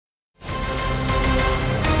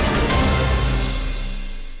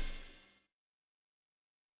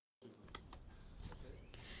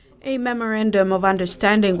A Memorandum of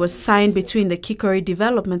Understanding was signed between the Kikori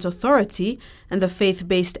Development Authority and the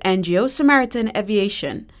faith-based NGO Samaritan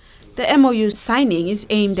Aviation. The MoU signing is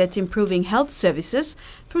aimed at improving health services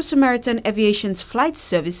through Samaritan Aviation's flight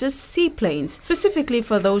services seaplanes, specifically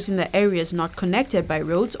for those in the areas not connected by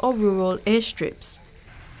roads or rural airstrips.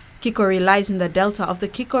 Kikori lies in the delta of the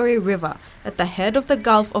Kikori River at the head of the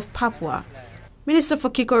Gulf of Papua. Minister for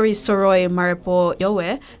Kikori Soroi Maripo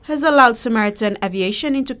Yowe has allowed Samaritan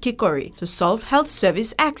Aviation into Kikori to solve health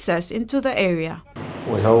service access into the area.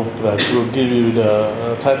 We hope that we'll give you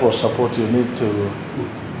the type of support you need to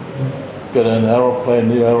get an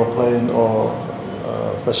new aeroplane, or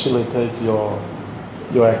facilitate your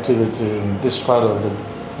activity in this part of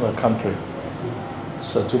the country.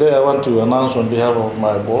 So today I want to announce on behalf of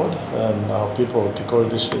my board and our people of Kikori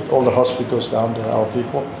District, all the hospitals down there, our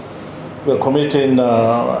people, we're committing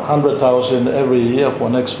 100,000 every year for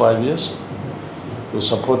the next 5 years to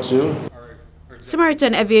support you.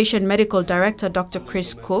 Samaritan Aviation Medical Director Dr.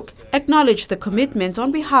 Chris Cook acknowledged the commitment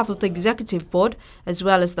on behalf of the Executive Board as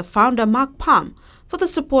well as the founder Mark Palm for the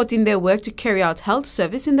support in their work to carry out health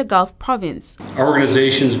service in the Gulf Province. Our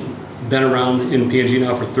organization's been around in PNG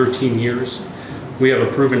now for 13 years. We have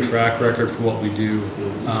a proven track record for what we do.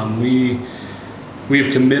 We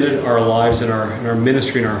have committed our lives and our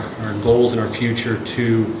ministry and our goals and our future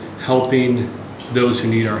to helping those who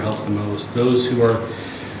need our help the most, those who are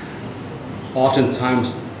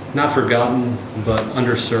oftentimes not forgotten but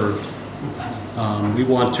underserved. We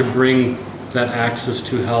want to bring that access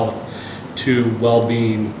to health, to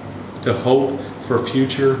well-being, to hope for a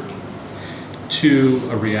future, to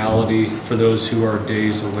a reality for those who are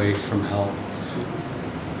days away from help.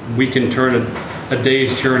 We can turn a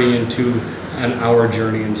day's journey into an hour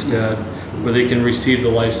journey instead, where they can receive the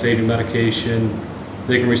life-saving medication,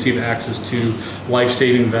 they can receive access to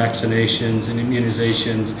life-saving vaccinations and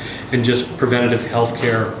immunizations and just preventative health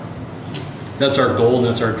care. That's our goal and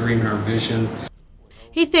that's our dream and our vision.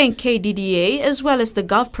 He thanked KDDA as well as the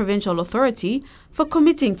Gulf Provincial Authority for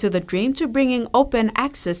committing to the dream to bringing open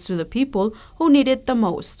access to the people who need it the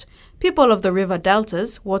most. People of the river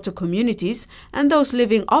deltas, water communities, and those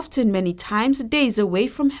living often many times days away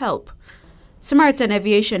from help. Samaritan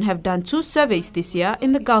Aviation have done 2 surveys this year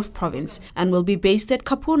in the Gulf Province and will be based at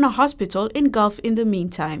Kapuna Hospital in Gulf in the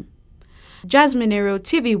meantime. Jasmine Nero,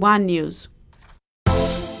 TVWAN News.